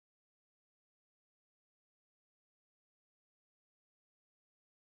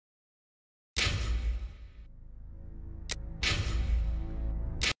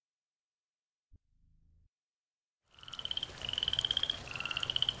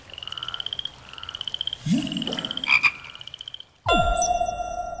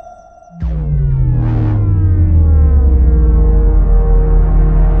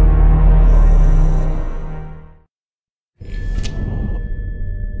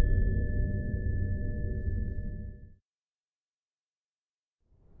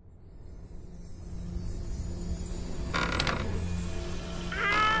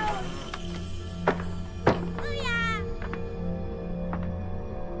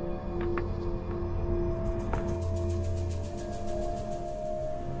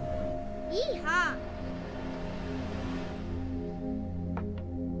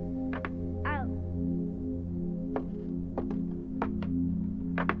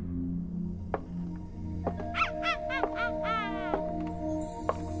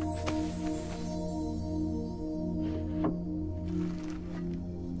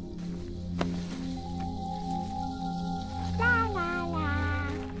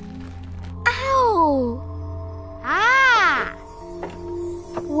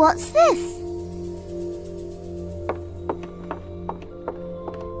What's this?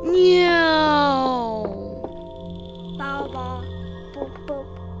 Meow. Bow bow. Boop boop.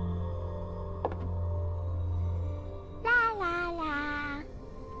 La la la.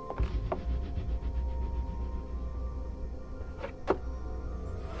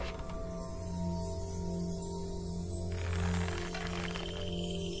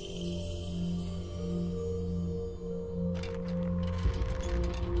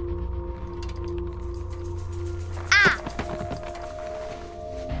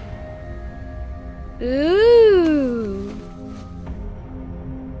 Ooh.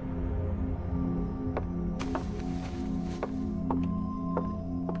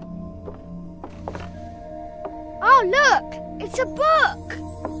 Oh, look! It's a book!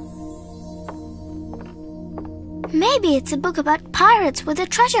 Maybe it's a book about pirates with a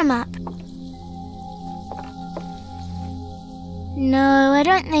treasure map. No, I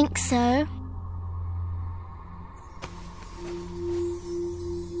don't think so.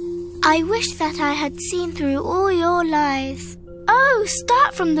 I wish that I had seen through all your lies. Oh,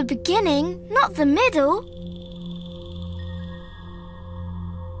 start from the beginning, not the middle.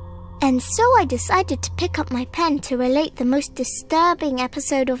 And so I decided to pick up my pen to relate the most disturbing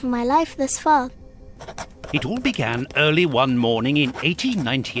episode of my life thus far. It all began early one morning in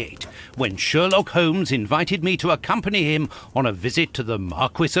 1898, when Sherlock Holmes invited me to accompany him on a visit to the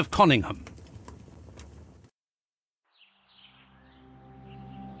Marquis of Conyngham.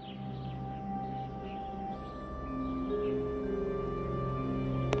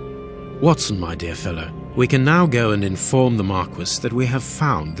 Watson, my dear fellow, we can now go and inform the Marquis that we have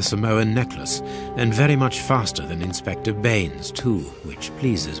found the Samoan necklace, and very much faster than Inspector Baines, too, which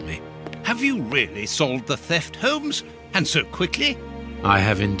pleases me. Have you really solved the theft, Holmes? And so quickly? I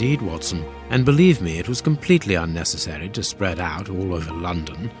have indeed, Watson, and believe me, it was completely unnecessary to spread out all over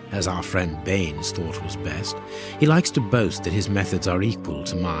London, as our friend Baines thought was best. He likes to boast that his methods are equal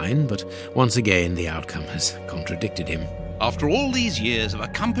to mine, but once again the outcome has contradicted him. After all these years of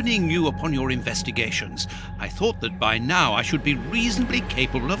accompanying you upon your investigations, I thought that by now I should be reasonably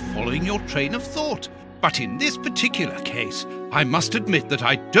capable of following your train of thought. But in this particular case, I must admit that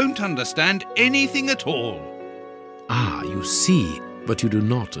I don't understand anything at all. Ah, you see, but you do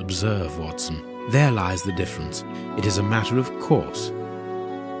not observe, Watson. There lies the difference. It is a matter of course.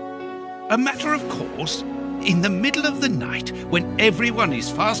 A matter of course? In the middle of the night, when everyone is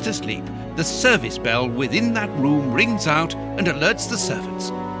fast asleep, the service bell within that room rings out and alerts the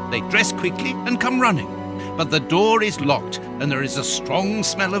servants. They dress quickly and come running, but the door is locked and there is a strong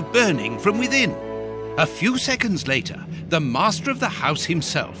smell of burning from within. A few seconds later, the master of the house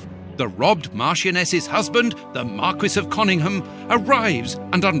himself, the robbed Marchioness's husband, the Marquis of Conyngham, arrives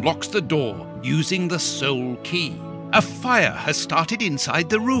and unlocks the door using the sole key. A fire has started inside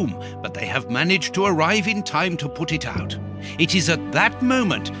the room, but they have managed to arrive in time to put it out. It is at that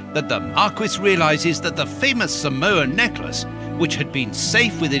moment that the Marquis realizes that the famous Samoan necklace, which had been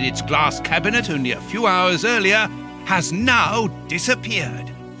safe within its glass cabinet only a few hours earlier, has now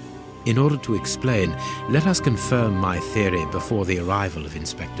disappeared. In order to explain, let us confirm my theory before the arrival of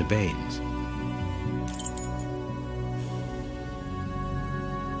Inspector Baines.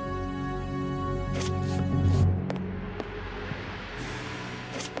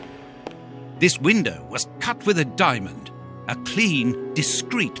 This window was cut with a diamond, a clean,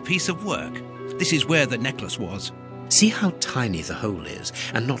 discreet piece of work. This is where the necklace was. See how tiny the hole is,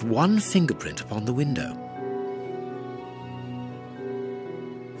 and not one fingerprint upon the window.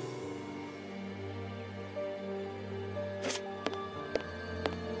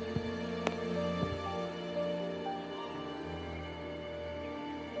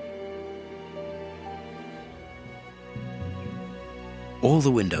 All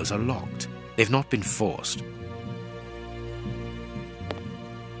the windows are locked. They've not been forced.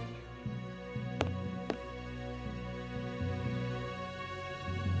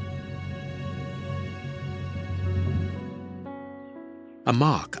 A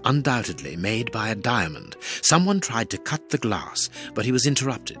mark, undoubtedly made by a diamond. Someone tried to cut the glass, but he was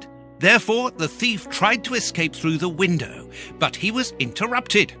interrupted. Therefore, the thief tried to escape through the window, but he was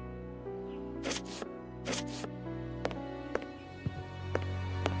interrupted.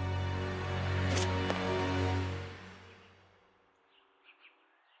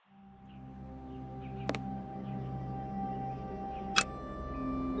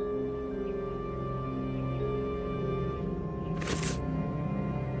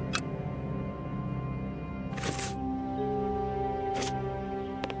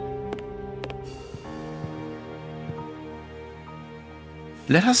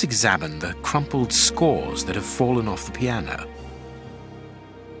 Let us examine the crumpled scores that have fallen off the piano.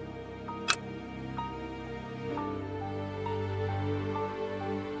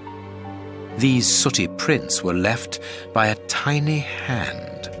 These sooty prints were left by a tiny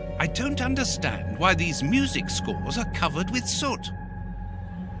hand. I don't understand why these music scores are covered with soot.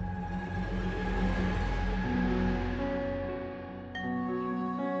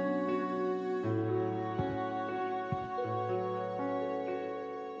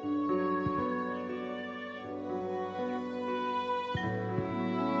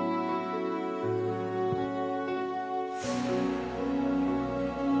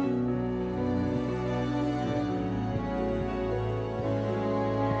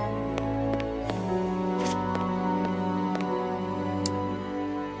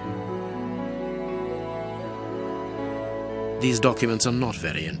 These documents are not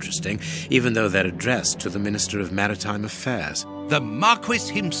very interesting, even though they're addressed to the Minister of Maritime Affairs. The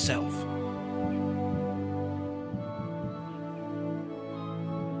Marquis himself.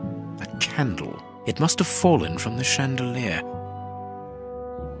 A candle. It must have fallen from the chandelier.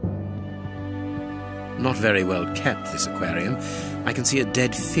 Not very well kept, this aquarium. I can see a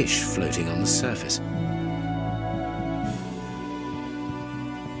dead fish floating on the surface.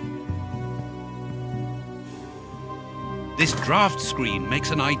 This draft screen makes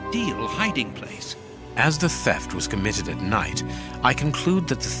an ideal hiding place. As the theft was committed at night, I conclude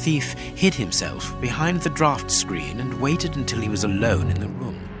that the thief hid himself behind the draft screen and waited until he was alone in the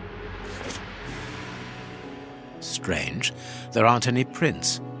room. Strange, there aren't any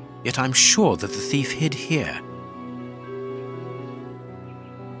prints, yet I'm sure that the thief hid here.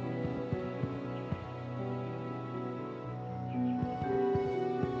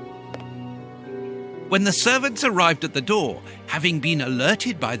 When the servants arrived at the door, having been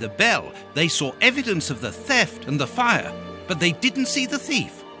alerted by the bell, they saw evidence of the theft and the fire, but they didn't see the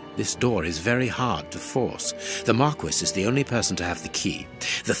thief. This door is very hard to force. The Marquis is the only person to have the key.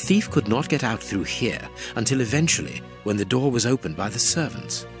 The thief could not get out through here until eventually, when the door was opened by the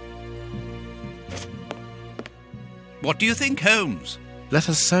servants. What do you think, Holmes? Let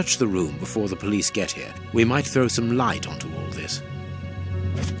us search the room before the police get here. We might throw some light onto all this.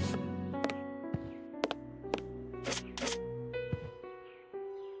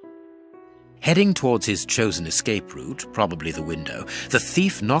 Heading towards his chosen escape route, probably the window, the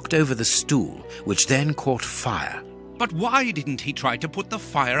thief knocked over the stool, which then caught fire. But why didn't he try to put the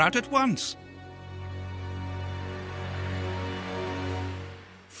fire out at once?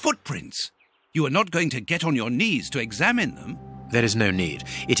 Footprints. You are not going to get on your knees to examine them. There is no need.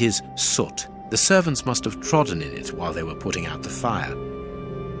 It is soot. The servants must have trodden in it while they were putting out the fire.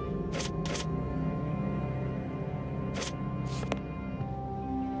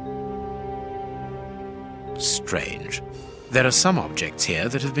 Strange. There are some objects here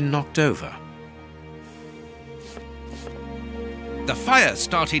that have been knocked over. The fire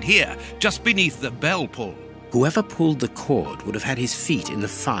started here, just beneath the bell pull. Whoever pulled the cord would have had his feet in the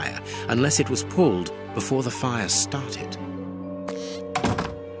fire, unless it was pulled before the fire started.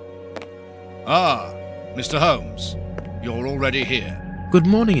 Ah, Mr. Holmes, you're already here. Good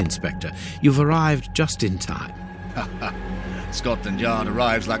morning, Inspector. You've arrived just in time. Scotland Yard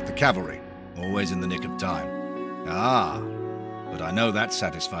arrives like the cavalry, always in the nick of time. Ah, but I know that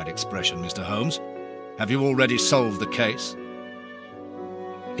satisfied expression, Mr. Holmes. Have you already solved the case?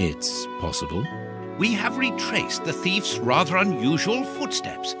 It's possible. We have retraced the thief's rather unusual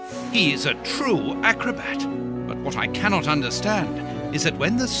footsteps. He is a true acrobat. But what I cannot understand is that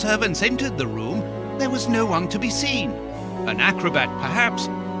when the servants entered the room, there was no one to be seen. An acrobat, perhaps,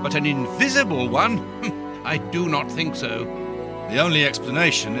 but an invisible one? I do not think so. The only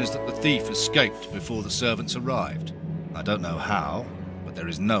explanation is that the thief escaped before the servants arrived. I don't know how, but there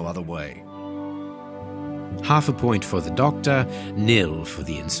is no other way. Half a point for the doctor, nil for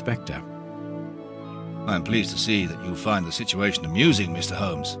the inspector. I am pleased to see that you find the situation amusing, Mr.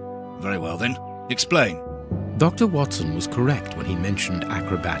 Holmes. Very well then, explain. Dr. Watson was correct when he mentioned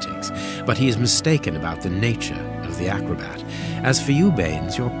acrobatics, but he is mistaken about the nature of the acrobat. As for you,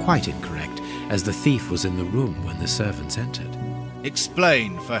 Baines, you're quite incorrect, as the thief was in the room when the servants entered.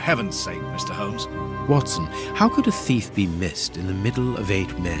 Explain, for heaven's sake, Mr. Holmes. Watson, how could a thief be missed in the middle of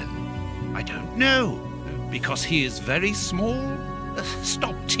 8 men? I don't know. Because he is very small?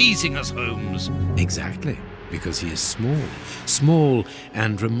 Stop teasing us, Holmes. Exactly. Because he is small. Small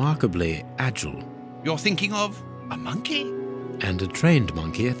and remarkably agile. You're thinking of a monkey? And a trained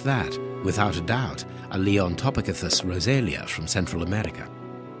monkey at that. Without a doubt, a Leontopithecus rosalia from Central America.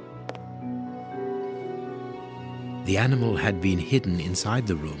 The animal had been hidden inside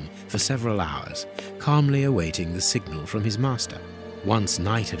the room for several hours, calmly awaiting the signal from his master. Once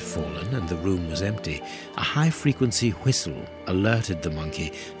night had fallen and the room was empty, a high-frequency whistle alerted the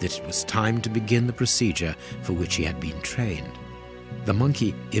monkey that it was time to begin the procedure for which he had been trained. The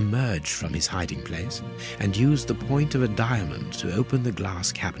monkey emerged from his hiding place and used the point of a diamond to open the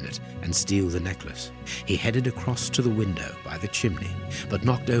glass cabinet and steal the necklace. He headed across to the window by the chimney, but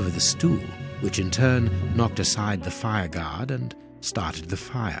knocked over the stool, which in turn knocked aside the fire guard and started the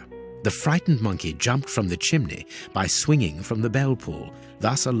fire. The frightened monkey jumped from the chimney by swinging from the bell pull,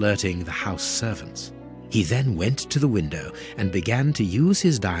 thus alerting the house servants. He then went to the window and began to use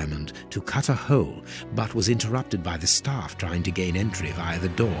his diamond to cut a hole, but was interrupted by the staff trying to gain entry via the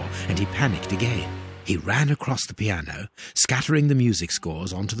door, and he panicked again. He ran across the piano, scattering the music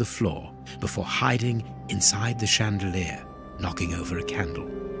scores onto the floor, before hiding inside the chandelier, knocking over a candle.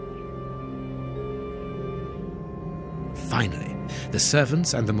 Finally, the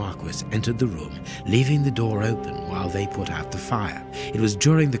servants and the Marquis entered the room, leaving the door open while they put out the fire. It was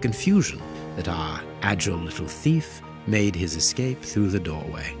during the confusion that our agile little thief made his escape through the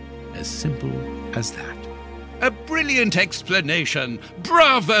doorway. As simple as that. A brilliant explanation.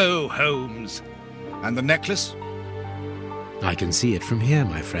 Bravo, Holmes. And the necklace? I can see it from here,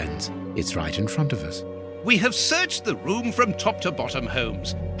 my friends. It's right in front of us. We have searched the room from top to bottom,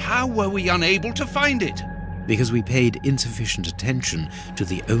 Holmes. How were we unable to find it? Because we paid insufficient attention to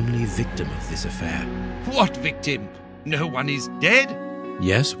the only victim of this affair. What victim? No one is dead?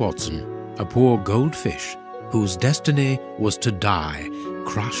 Yes, Watson. A poor goldfish whose destiny was to die,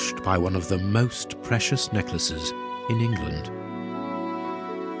 crushed by one of the most precious necklaces in England.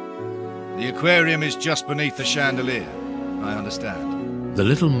 The aquarium is just beneath the chandelier. I understand. The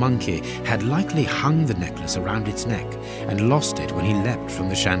little monkey had likely hung the necklace around its neck and lost it when he leapt from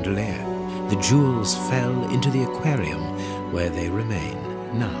the chandelier. The jewels fell into the aquarium, where they remain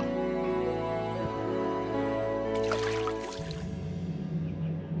now.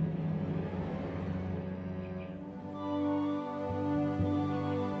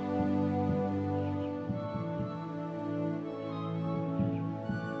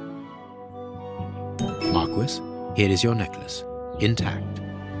 Marquis, here is your necklace, intact,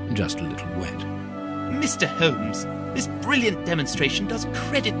 just a little wet. Mr. Holmes, this brilliant demonstration does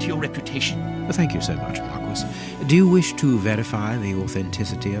credit to your reputation. Thank you so much, Marquis. Do you wish to verify the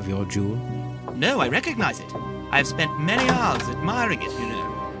authenticity of your jewel? No, I recognize it. I have spent many hours admiring it, you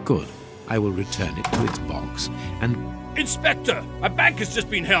know. Good. I will return it to its box and... Inspector, a bank has just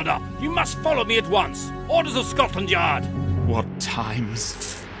been held up. You must follow me at once. Orders of Scotland Yard. What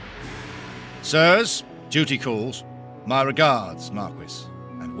times? Sirs, duty calls. My regards, Marquis.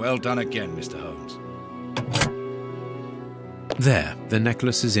 And well done again, Mr. Holmes. There, the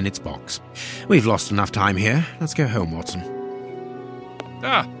necklace is in its box. We've lost enough time here. Let's go home, Watson.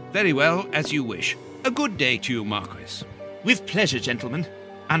 Ah, very well, as you wish. A good day to you, Marquis. With pleasure, gentlemen.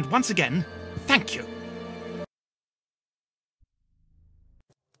 And once again, thank you.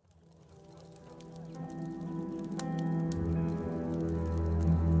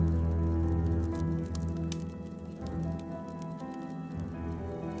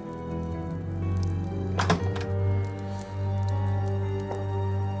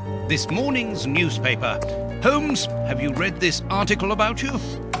 This morning's newspaper. Holmes, have you read this article about you?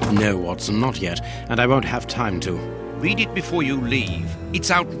 No, Watson, not yet, and I won't have time to. Read it before you leave.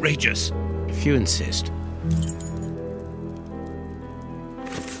 It's outrageous. If you insist.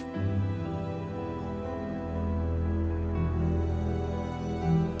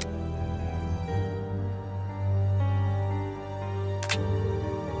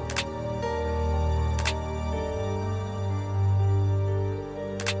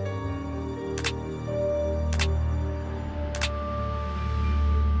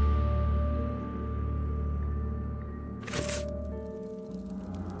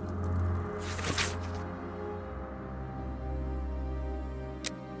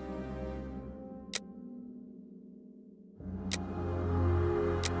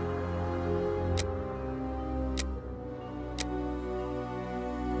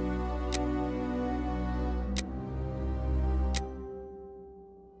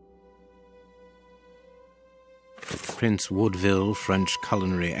 Prince Woodville, French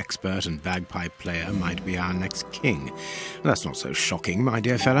culinary expert and bagpipe player, might be our next king. That's not so shocking, my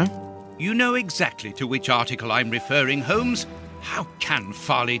dear fellow. You know exactly to which article I'm referring, Holmes. How can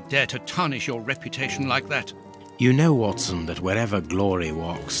Farley dare to tarnish your reputation like that? You know, Watson, that wherever glory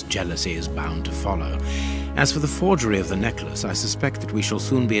walks, jealousy is bound to follow. As for the forgery of the necklace, I suspect that we shall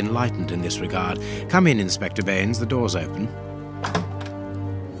soon be enlightened in this regard. Come in, Inspector Baines, the door's open.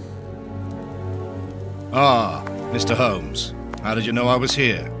 Ah, Mr. Holmes. How did you know I was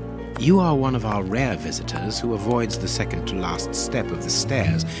here? You are one of our rare visitors who avoids the second-to-last step of the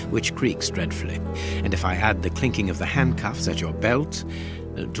stairs, which creaks dreadfully. And if I add the clinking of the handcuffs at your belt,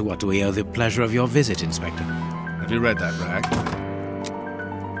 to what do we owe the pleasure of your visit, Inspector? Have you read that rag?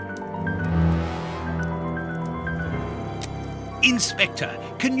 Inspector,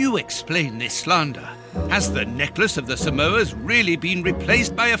 can you explain this slander? Has the necklace of the Samoas really been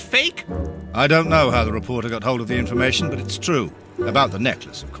replaced by a fake? I don't know how the reporter got hold of the information, but it's true. About the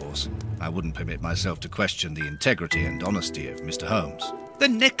necklace, of course. I wouldn't permit myself to question the integrity and honesty of Mr. Holmes. The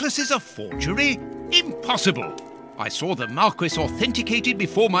necklace is a forgery? Impossible! I saw the Marquis authenticated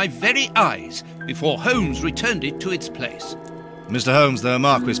before my very eyes, before Holmes returned it to its place. Mr. Holmes, the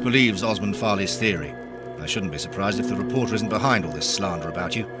Marquis believes Osmond Farley's theory. I shouldn't be surprised if the reporter isn't behind all this slander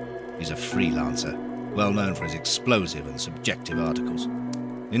about you. He's a freelancer, well known for his explosive and subjective articles.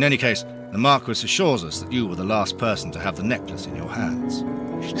 In any case, the Marquis assures us that you were the last person to have the necklace in your hands.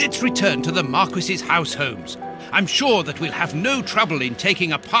 Let's return to the Marquis's house, Holmes. I'm sure that we'll have no trouble in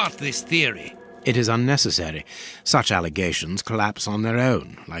taking apart this theory. It is unnecessary. Such allegations collapse on their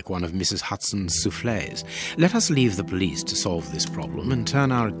own, like one of Mrs. Hudson's soufflés. Let us leave the police to solve this problem and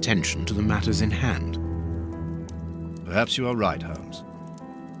turn our attention to the matters in hand. Perhaps you are right, Holmes.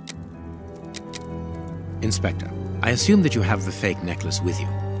 Inspector, I assume that you have the fake necklace with you.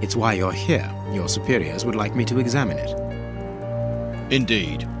 It's why you're here. Your superiors would like me to examine it.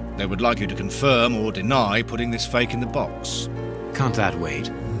 Indeed. They would like you to confirm or deny putting this fake in the box. Can't that wait?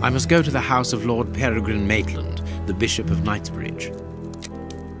 I must go to the house of Lord Peregrine Maitland, the Bishop of Knightsbridge.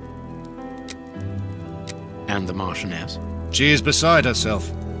 And the Marchioness? She is beside herself.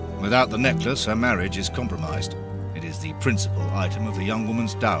 Without the necklace, her marriage is compromised. It is the principal item of the young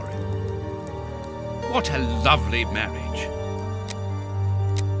woman's dowry. What a lovely marriage.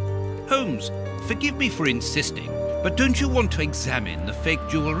 Holmes, forgive me for insisting, but don't you want to examine the fake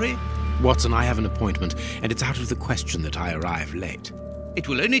jewellery? Watson, I have an appointment, and it's out of the question that I arrive late. It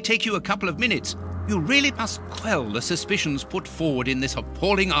will only take you a couple of minutes. You really must quell the suspicions put forward in this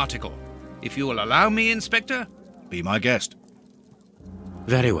appalling article. If you will allow me, Inspector? Be my guest.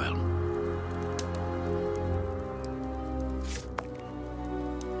 Very well.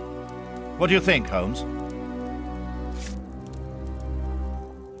 What do you think, Holmes?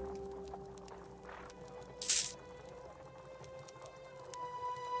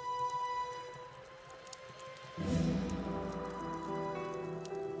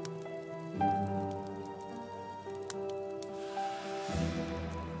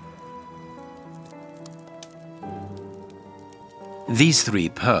 These 3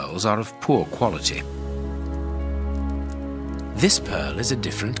 pearls are of poor quality. This pearl is a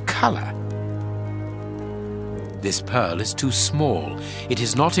different color. This pearl is too small. It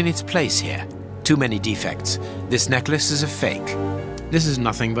is not in its place here. Too many defects. This necklace is a fake. This is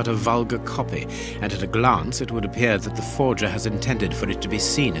nothing but a vulgar copy, and at a glance it would appear that the forger has intended for it to be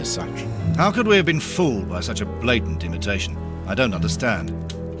seen as such. How could we have been fooled by such a blatant imitation? I don't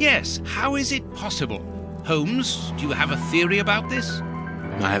understand. Yes, how is it possible? Holmes, do you have a theory about this?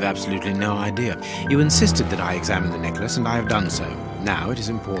 I have absolutely no idea. You insisted that I examine the necklace, and I have done so. Now it is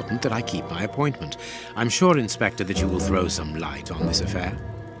important that I keep my appointment. I'm sure, Inspector, that you will throw some light on this affair.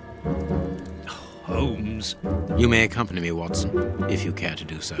 Holmes. You may accompany me, Watson, if you care to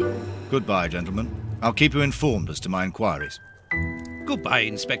do so. Goodbye, gentlemen. I'll keep you informed as to my inquiries. Goodbye,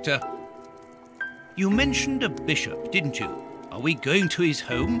 Inspector. You mentioned a bishop, didn't you? Are we going to his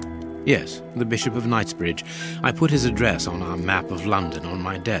home? Yes, the Bishop of Knightsbridge. I put his address on our map of London on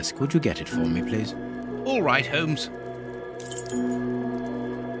my desk. Would you get it for me, please? All right, Holmes.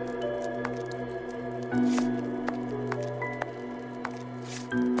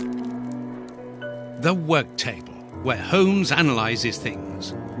 The work table, where Holmes analyses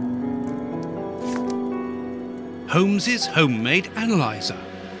things. Holmes's homemade analyzer.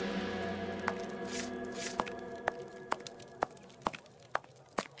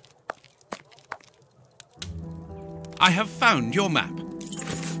 I have found your map.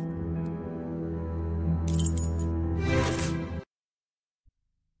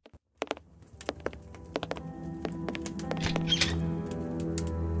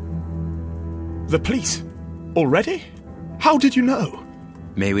 The police? Already? How did you know?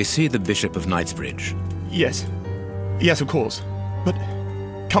 May we see the Bishop of Knightsbridge? Yes. Yes, of course. But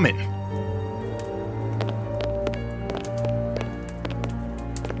come in.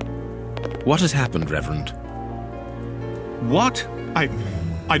 What has happened, Reverend? What? I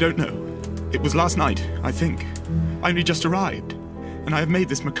don't know. It was last night, I think. I only just arrived, and I have made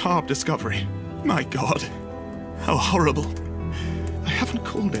this macabre discovery. My God, how horrible. I haven't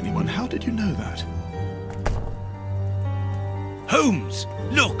called anyone. How did you know that? Holmes,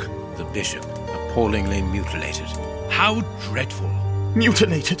 look! The Bishop, appallingly mutilated. How dreadful.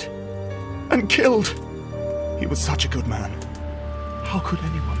 Mutilated. And killed. He was such a good man. How could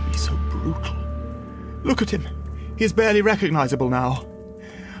anyone be so brutal? Look at him. He is barely recognizable now.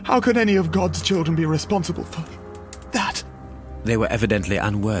 How could any of God's children be responsible for that? They were evidently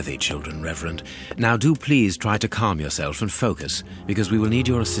unworthy children, Reverend. Now do please try to calm yourself and focus, because we will need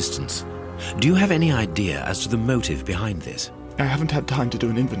your assistance. Do you have any idea as to the motive behind this? I haven't had time to do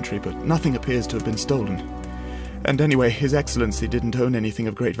an inventory, but nothing appears to have been stolen. And anyway, His Excellency didn't own anything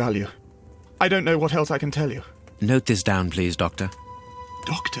of great value. I don't know what else I can tell you. Note this down, please, Doctor.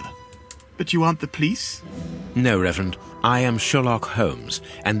 Doctor? But you aren't the police? No, Reverend. I am Sherlock Holmes,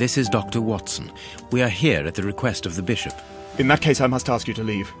 and this is Dr. Watson. We are here at the request of the Bishop. In that case, I must ask you to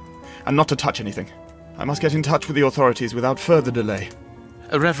leave, and not to touch anything. I must get in touch with the authorities without further delay.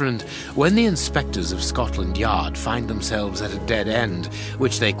 Reverend, when the inspectors of Scotland Yard find themselves at a dead end,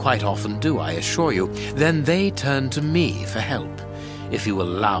 which they quite often do, I assure you, then they turn to me for help. If you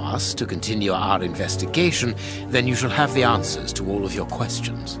will allow us to continue our investigation, then you shall have the answers to all of your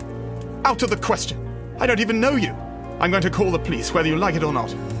questions. Out of the question! I don't even know you! I'm going to call the police, whether you like it or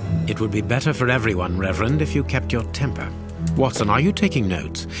not. It would be better for everyone, Reverend, if you kept your temper. Watson, are you taking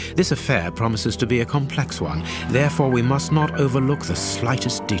notes? This affair promises to be a complex one. Therefore, we must not overlook the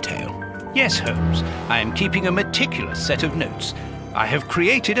slightest detail. Yes, Holmes. I am keeping a meticulous set of notes. I have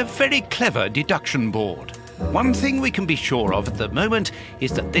created a very clever deduction board. One thing we can be sure of at the moment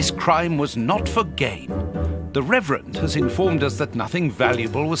is that this crime was not for gain. The Reverend has informed us that nothing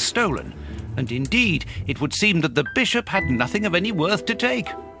valuable was stolen, and indeed, it would seem that the Bishop had nothing of any worth to take.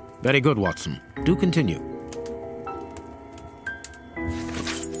 Very good, Watson. Do continue.